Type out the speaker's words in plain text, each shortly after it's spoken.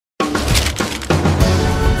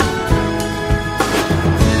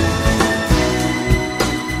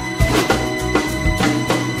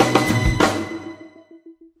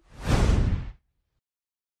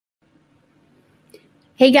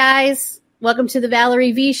Hey guys, welcome to the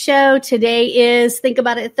Valerie V Show. Today is Think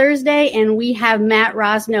About It Thursday, and we have Matt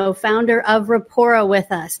Rosno, founder of RAPPORA,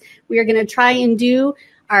 with us. We are going to try and do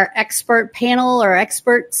our expert panel or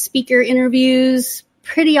expert speaker interviews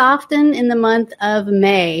pretty often in the month of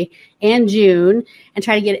May and June and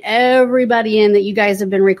try to get everybody in that you guys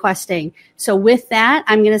have been requesting. So with that,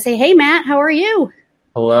 I'm going to say, hey, Matt, how are you?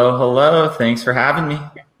 Hello. Thanks for having me.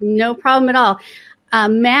 No problem at all.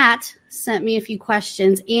 Matt sent me a few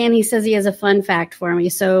questions, and he says he has a fun fact for me.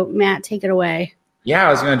 So, Matt, take it away. Yeah,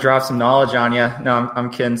 I was going to drop some knowledge on you. No,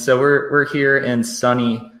 I'm kidding. So we're here in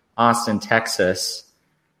sunny Austin, Texas,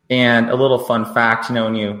 and a little fun fact.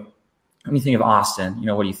 When you think of Austin,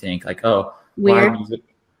 what do you think? Like, oh, weird live music.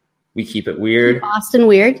 We keep it weird. Keep Austin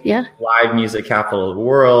weird, yeah. Live music capital of the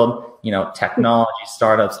world. Technology,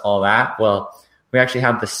 startups, all that. Well, we actually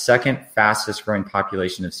have the second fastest growing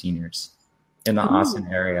population of seniors in the Austin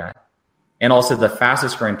area, and also the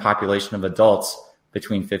fastest growing population of adults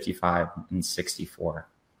between 55 and 64.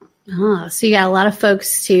 So you got a lot of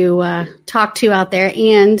folks to talk to out there,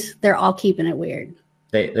 and they're all keeping it weird.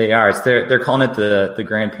 They are. They're calling it the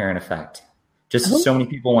grandparent effect. So many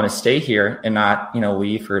people want to stay here and not,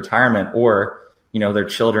 leave for retirement, or, their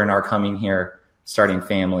children are coming here, starting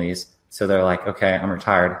families. So they're like, okay, I'm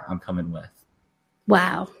retired. I'm coming with.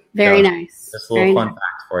 Wow. Very nice. Just a little fun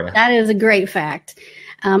fact for you. That is a great fact.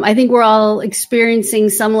 I think we're all experiencing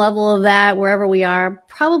some level of that wherever we are.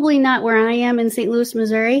 Probably not where I am in St. Louis,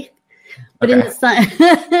 Missouri, but in the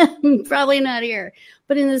sun, probably not here,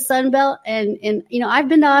 but in the Sun Belt. And I've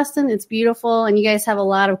been to Austin. It's beautiful. And you guys have a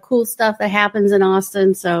lot of cool stuff that happens in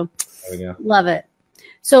Austin. So there we go. Love it.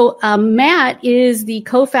 So Matt is the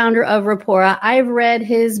co-founder of RAPPORA. I've read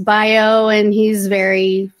his bio, and he's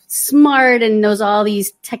very smart and knows all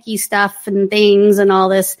these techie stuff and things and all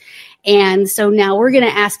this. And so now we're going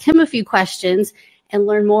to ask him a few questions and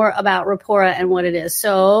learn more about RAPPORA and what it is.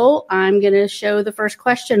 So I'm going to show the first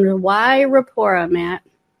question. Why RAPPORA, Matt?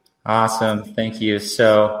 Awesome. Thank you.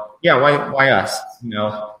 So yeah, why us?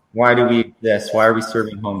 Why do we exist? Why are we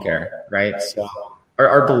serving home care? Right. So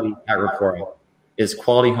our belief at RAPPORA is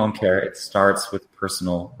quality home care. It starts with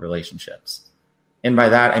personal relationships. And by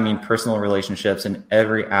that, I mean personal relationships in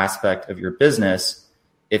every aspect of your business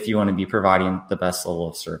if you want to be providing the best level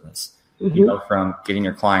of service. From getting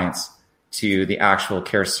your clients to the actual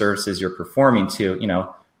care services you're performing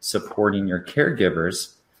to, supporting your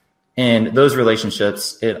caregivers. And those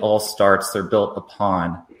relationships, it all starts, they're built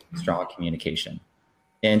upon strong communication.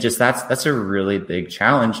 And just that's a really big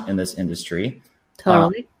challenge in this industry.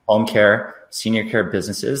 Totally. Home care, senior care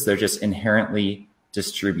businesses, they're just inherently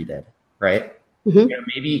distributed, right?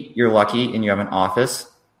 Maybe you're lucky and you have an office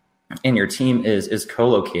and your team is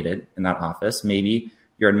co-located in that office. Maybe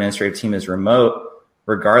your administrative team is remote.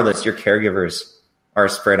 Regardless, your caregivers are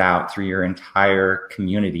spread out through your entire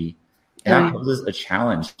community. And that poses a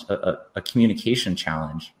challenge, a communication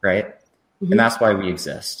challenge, right? And that's why we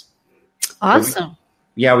exist. Awesome.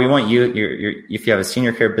 We want you, if you have a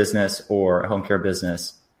senior care business or a home care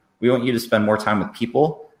business, we want you to spend more time with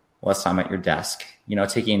people, less time at your desk,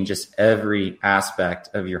 taking just every aspect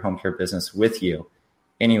of your home care business with you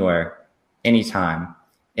anywhere, anytime.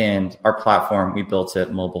 And our platform, we built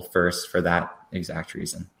it mobile first for that exact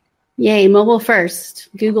reason. Yay, mobile first.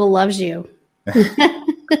 Google loves you.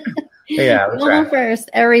 Yeah, mobile right. First,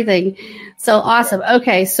 everything. So awesome.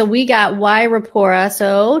 Okay, so we got why RAPPORA.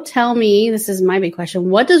 So tell me, this is my big question.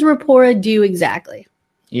 What does RAPPORA do exactly?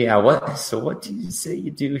 Yeah, what do you say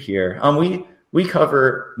you do here? We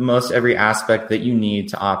cover most every aspect that you need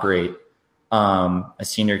to operate a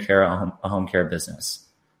senior care, a home care business.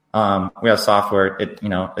 We have software,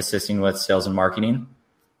 assisting with sales and marketing.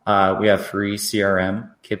 We have free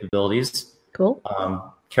CRM capabilities. Cool.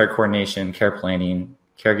 Care coordination, care planning,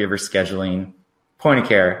 caregiver scheduling, point of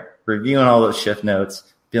care, reviewing all those shift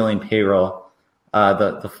notes, billing, payroll,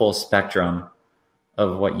 the full spectrum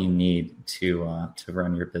of what you need to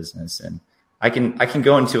run your business. And I can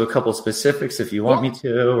go into a couple specifics if you want me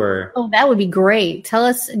to, or. Oh, that would be great. Tell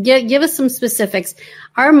us, give us some specifics.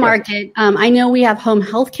 Our market, I know we have home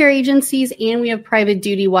healthcare agencies and we have private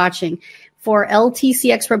duty watching. For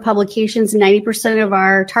LTC expert publications, 90% of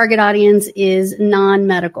our target audience is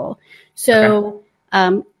non-medical. So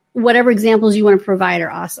whatever examples you want to provide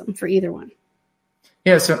are awesome for either one.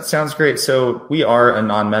 Yeah, so sounds great. So we are a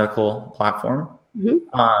non-medical platform,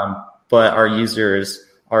 but our users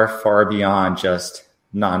are far beyond just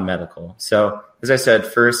non-medical. So as I said,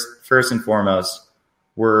 first and foremost,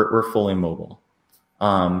 we're fully mobile.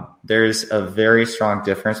 There's a very strong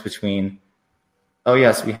difference between, oh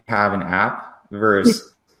yes, we have an app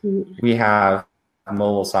versus we have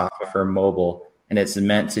mobile software for mobile, and it's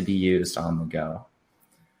meant to be used on the go.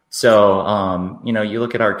 So, you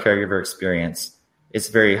look at our caregiver experience, it's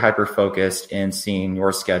very hyper-focused in seeing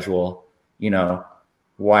your schedule,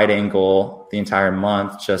 wide angle the entire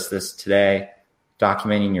month, just this today,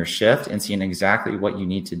 documenting your shift and seeing exactly what you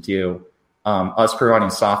need to do. Us providing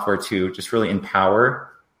software to just really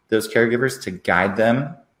empower those caregivers to guide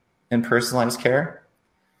them in personalized care.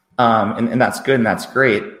 And that's good and that's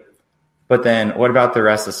great. But then what about the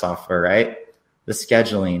rest of the software, right? The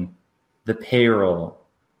scheduling, the payroll,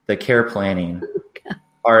 the care planning.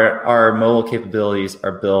 Our mobile capabilities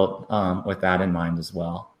are built with that in mind as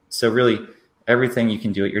well. So really everything you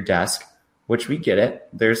can do at your desk, which we get it.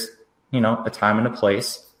 There's, a time and a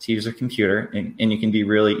place to use a computer and you can be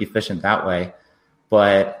really efficient that way.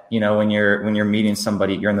 But, when you're meeting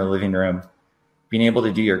somebody, you're in the living room, being able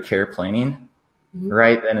to do your care planning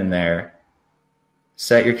right then and there,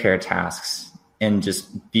 set your care tasks and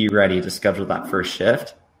just be ready to schedule that first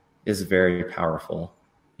shift is very powerful.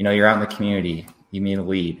 You're out in the community, you meet a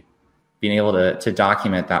lead, being able to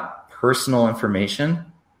document that personal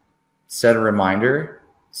information, set a reminder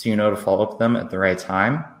so you know to follow up with them at the right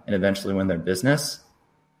time and eventually win their business.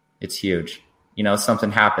 It's huge.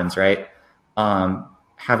 Something happens, right?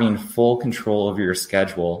 Having full control over your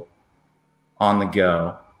schedule on the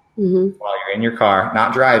go while you're in your car,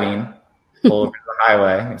 not driving, pull over to the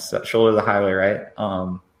highway, shoulder the highway, right?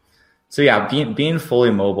 So yeah, being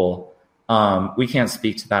fully mobile, we can't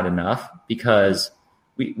speak to that enough because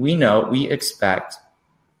we expect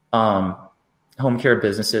home care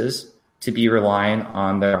businesses to be relying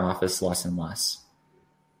on their office less and less.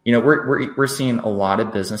 We're seeing a lot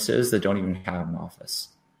of businesses that don't even have an office.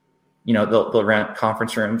 They'll rent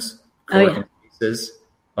conference rooms, co-working spaces,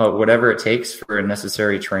 whatever it takes for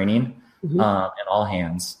necessary training, and all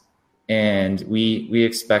hands. And we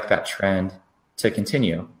expect that trend to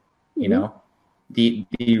continue.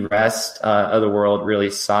 The rest of the world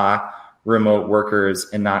really saw remote workers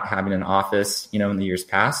and not having an office, in the years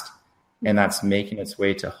past. And that's making its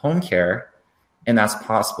way to home care. And that's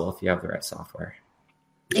possible if you have the right software.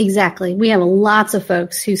 Exactly. We have lots of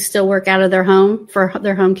folks who still work out of their home for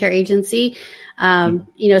their home care agency,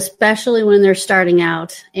 especially when they're starting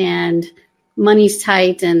out and money's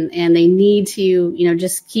tight and they need to,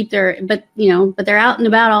 just keep but they're out and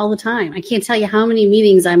about all the time. I can't tell you how many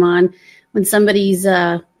meetings I'm on when somebody's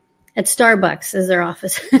at Starbucks as their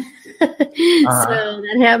office. So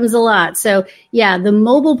that happens a lot. So yeah, the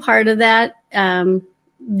mobile part of that,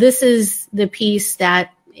 this is the piece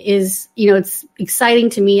that is, it's exciting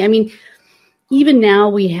to me. I mean, even now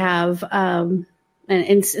we have, and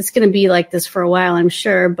it's going to be like this for a while, I'm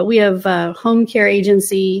sure, but we have a home care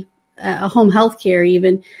agency, a home health care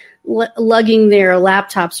even lugging their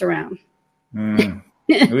laptops around.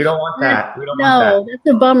 We don't want that. We don't no, want that.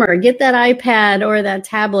 That's a bummer. Get that iPad or that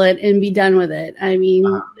tablet and be done with it. I mean,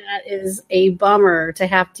 that is a bummer to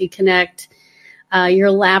have to connect your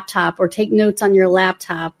laptop or take notes on your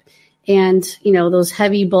laptop. And, those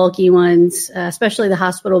heavy, bulky ones, especially the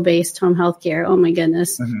hospital-based home health care. Oh, my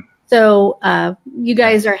goodness. So you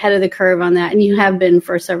guys are ahead of the curve on that. And you have been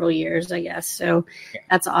for several years, I guess. So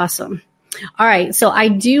that's awesome. All right. So I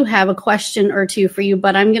do have a question or two for you,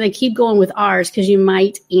 but I'm going to keep going with ours because you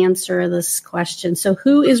might answer this question. So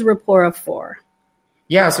who is RAPPORA for?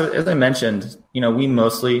 Yeah. So as I mentioned, we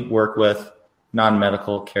mostly work with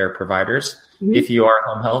non-medical care providers. If you are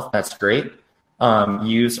home health, that's great.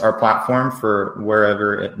 Use our platform for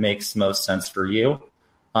wherever it makes most sense for you.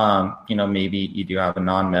 Maybe you do have a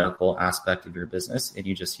non-medical aspect of your business and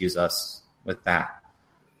you just use us with that.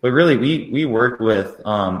 But really, we work with,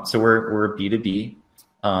 so we're B2B.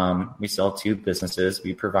 We sell to businesses.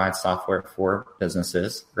 We provide software for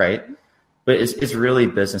businesses, right? But it's really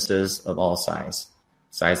businesses of all sizes.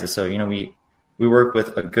 So, we work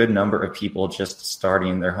with a good number of people just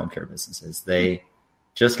starting their home care businesses. They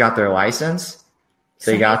just got their license.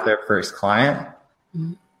 They got their first client.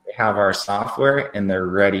 They have our software and they're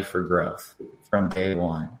ready for growth from day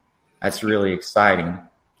one. That's really exciting.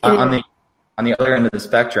 On the other end of the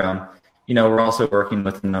spectrum, we're also working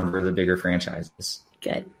with a number of the bigger franchises.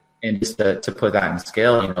 Good. And just to put that in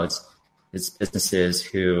scale, it's businesses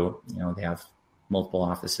who, they have multiple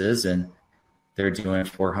offices and they're doing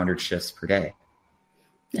 400 shifts per day.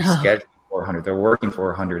 They're scheduling 400. They're working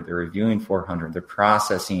 400. They're reviewing 400. They're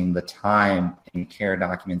processing the time and care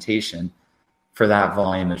documentation for that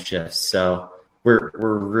volume of shifts. So we're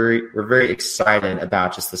very excited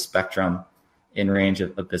about just the spectrum in range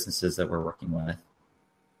of businesses that we're working with.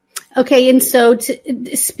 Okay. And so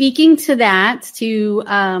speaking to that, to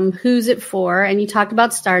who's it for, and you talked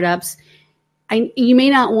about startups, you may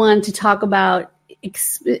not want to talk about,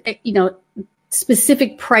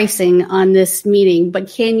 specific pricing on this meeting, but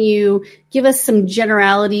can you give us some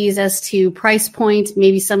generalities as to price points?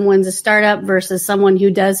 Maybe someone's a startup versus someone who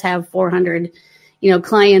does have 400,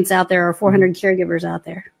 clients out there or 400 caregivers out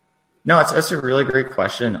there. No, that's a really great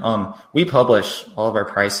question. We publish all of our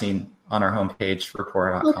pricing on our homepage,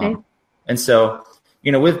 RAPPORA.com. Okay. And so,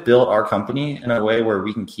 we've built our company in a way where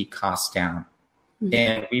we can keep costs down. Mm-hmm.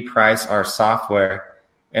 And we price our software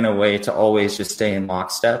in a way to always just stay in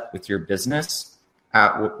lockstep with your business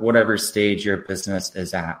at whatever stage your business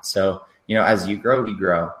is at. So, as you grow, we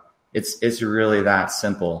grow. It's really that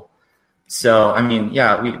simple. So,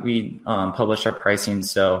 we publish our pricing.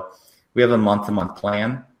 So we have a month-to-month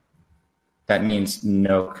plan. That means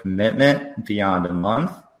no commitment beyond a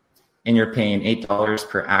month. And you're paying $8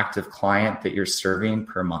 per active client that you're serving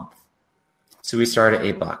per month. So we start at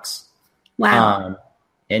 $8. Wow.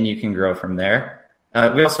 And you can grow from there.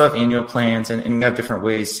 We also have annual plans, and we have different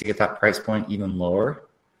ways to get that price point even lower.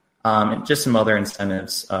 And just some other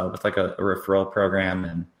incentives with like a referral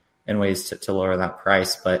program and ways to lower that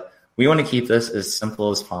price. But we want to keep this as simple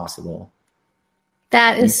as possible.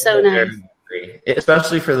 That is so nice.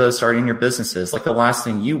 Especially for those starting your businesses. Like the last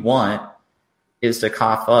thing you want is to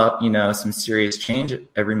cough up, some serious change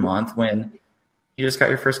every month when you just got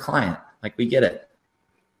your first client. Like, we get it.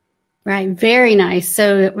 Right. Very nice.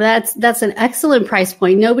 So that's an excellent price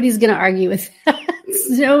point. Nobody's going to argue with that.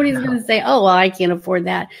 Nobody's going to say, oh, well, I can't afford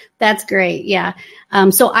that. That's great. Yeah.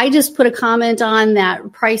 So I just put a comment on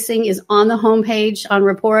that pricing is on the homepage on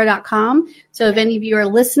RAPPORA.com. So if any of you are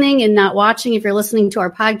listening and not watching, if you're listening to our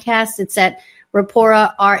podcast, it's at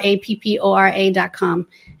RAPPORA, RAPPORA.com.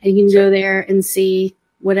 And you can go there and see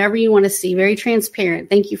whatever you want to see. Very transparent.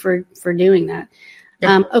 Thank you for doing that.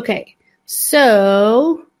 Yeah. Okay.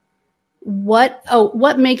 So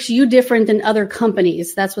what makes you different than other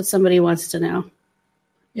companies? That's what somebody wants to know.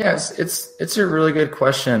 Yes, it's a really good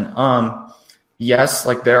question. Yes,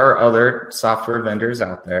 like there are other software vendors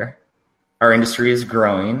out there. Our industry is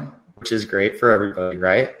growing, which is great for everybody,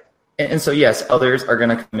 right? And so, yes, others are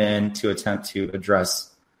going to come in to attempt to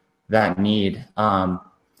address that need.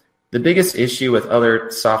 The biggest issue with other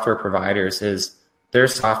software providers is their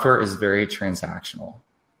software is very transactional,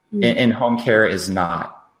 and home care is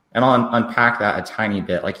not. And I'll unpack that a tiny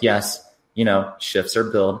bit. Like, yes, shifts are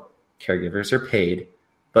billed, caregivers are paid,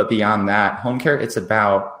 but beyond that, home care, it's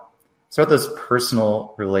about those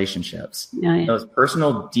personal relationships, those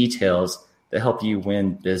personal details that help you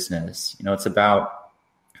win business. It's about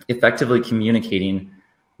effectively communicating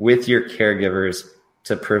with your caregivers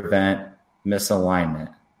to prevent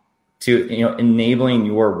misalignment, to enabling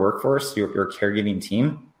your workforce, your caregiving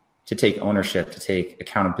team, to take ownership, to take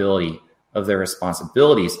accountability of their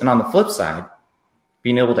responsibilities. And on the flip side,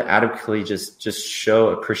 being able to adequately just show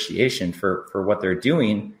appreciation for what they're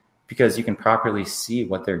doing, because you can properly see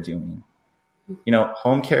what they're doing.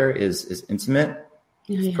 Home care is intimate,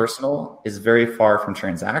 it's personal, is very far from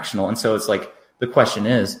transactional. And so it's like, the question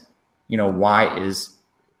is, why is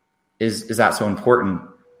that so important?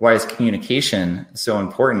 Why is communication so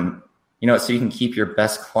important? So you can keep your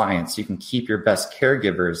best clients, you can keep your best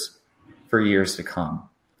caregivers for years to come,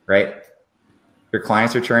 right? Your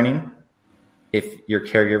clients are churning. If your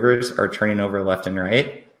caregivers are turning over left and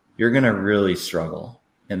right, you're going to really struggle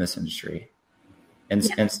in this industry. And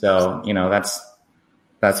so,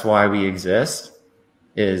 that's why we exist,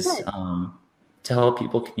 is to help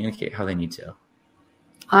people communicate how they need to.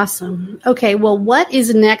 Awesome. Okay. Well, what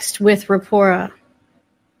is next with RAPPORA?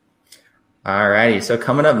 All righty. So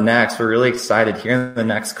coming up next, we're really excited. Here in the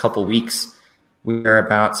next couple weeks, we are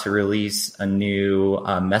about to release a new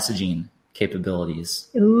messaging capabilities.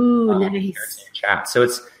 Ooh, nice. Chat. So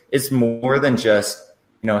it's more than just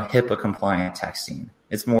HIPAA compliant texting.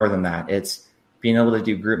 It's more than that. It's being able to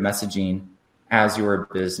do group messaging as your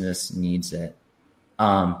business needs it.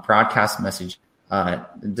 Broadcast message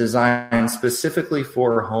designed specifically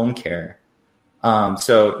for home care.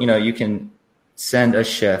 So you can send a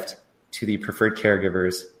shift to the preferred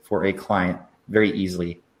caregivers for a client very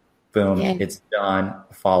easily. Boom, It's done.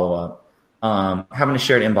 Follow up. Having a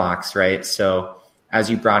shared inbox, right? So as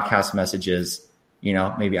you broadcast messages,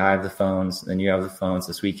 maybe I have the phones, then you have the phones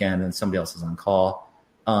this weekend, and somebody else is on call.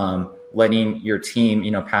 Letting your team,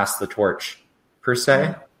 pass the torch per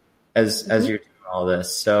se, as you're doing all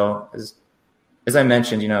this. So as I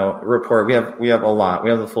mentioned, RAPPORA, we have a lot. We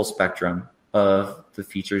have the full spectrum of the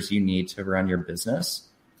features you need to run your business.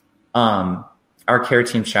 Our care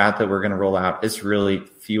team chat that we're going to roll out is really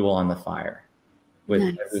fuel on the fire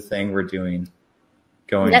with everything we're doing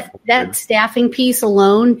going forward. That staffing piece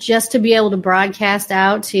alone, just to be able to broadcast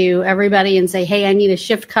out to everybody and say, hey, I need a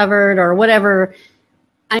shift covered or whatever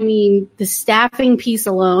I mean, the staffing piece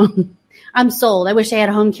alone, I'm sold. I wish I had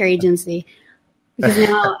a home care agency because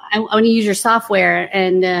now I want to use your software,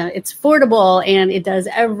 and it's affordable and it does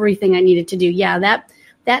everything I needed to do. Yeah,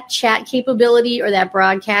 that chat capability or that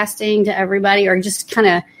broadcasting to everybody, or just kind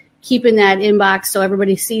of keeping that inbox so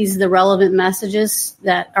everybody sees the relevant messages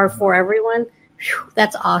that are for everyone. Whew,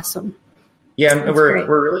 that's awesome. Yeah, and we're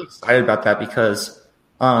really excited about that because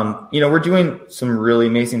we're doing some really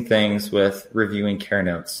amazing things with reviewing care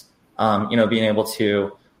notes. Being able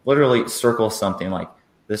to literally circle something like,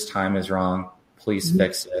 this time is wrong, please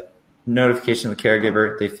fix it. Notification to the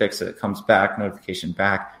caregiver, they fix it, it comes back, notification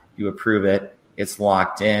back, you approve it, it's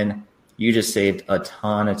locked in. You just saved a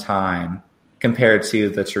ton of time compared to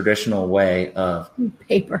the traditional way of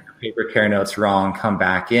paper care notes wrong, come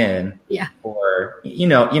back in. Yeah. Or, you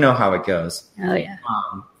know how it goes. Oh, yeah.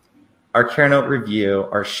 Our care note review,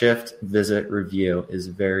 our shift visit review is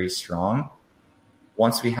very strong.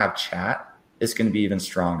 Once we have chat, it's going to be even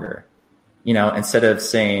stronger. Instead of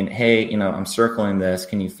saying, hey, I'm circling this,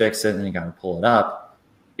 can you fix it? And you got to pull it up.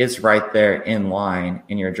 It's right there in line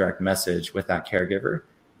in your direct message with that caregiver.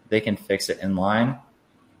 They can fix it in line.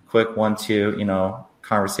 Quick 1-2,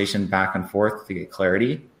 conversation back and forth to get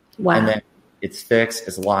clarity. Wow. And then it's fixed,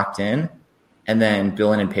 it's locked in. And then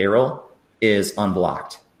billing and payroll is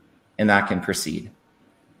unblocked. And that can proceed.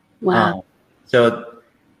 Wow. So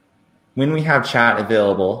when we have chat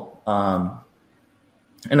available,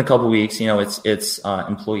 in a couple of weeks, it's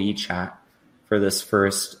employee chat for this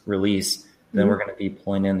first release. Then we're going to be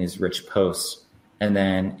pulling in these rich posts, and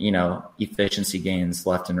then, efficiency gains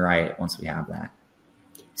left and right once we have that.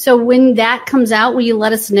 So when that comes out, will you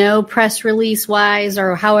let us know press release wise,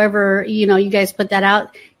 or however, you guys put that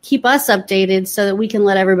out, keep us updated so that we can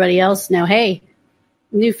let everybody else know, hey,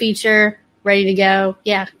 new feature, ready to go.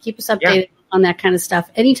 Yeah. Keep us updated on that kind of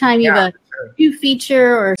stuff. Anytime you have a new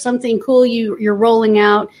feature or something cool you're rolling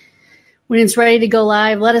out, when it's ready to go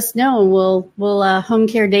live, let us know. We'll Home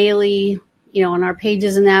Care Daily, on our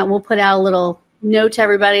pages and that, we'll put out a little note to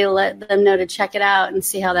everybody to let them know to check it out and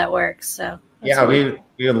see how that works. So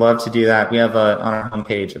we would love to do that. We have on our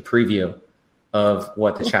homepage a preview of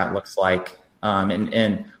what the chat looks like.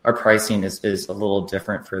 And our pricing is a little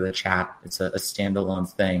different for the chat. It's a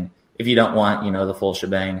standalone thing if you don't want, the full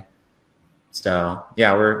shebang. So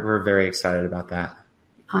we're very excited about that.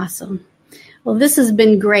 Awesome. Well, this has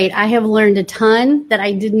been great. I have learned a ton that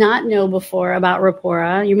I did not know before about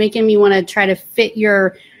RAPPORA. You're making me want to try to fit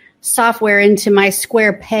your software into my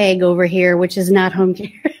square peg over here, which is not home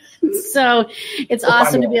care. So it's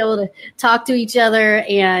awesome to be able to talk to each other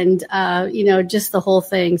and, just the whole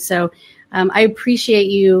thing. So I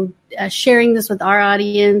appreciate you sharing this with our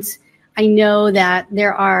audience. I know that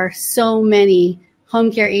there are so many home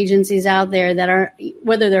care agencies out there that are,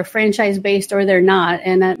 whether they're franchise-based or they're not,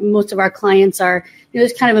 and most of our clients are,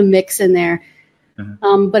 there's kind of a mix in there.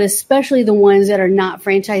 But especially the ones that are not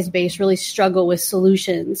franchise-based really struggle with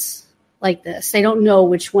solutions like this. They don't know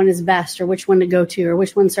which one is best or which one to go to or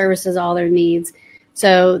which one services all their needs.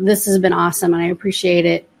 So this has been awesome, and I appreciate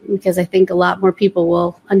it because I think a lot more people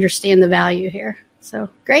will understand the value here. So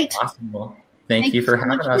great. Awesome. Well, thank you for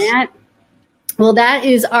having us. Matt. Well, that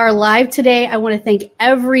is our live today. I want to thank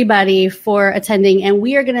everybody for attending, and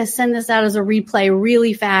we are going to send this out as a replay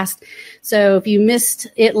really fast. So if you missed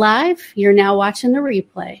it live, you're now watching the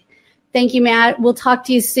replay. Thank you, Matt. We'll talk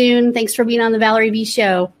to you soon. Thanks for being on the Valerie V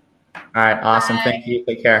Show. All right. Awesome. Bye. Thank you.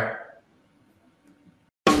 Take care.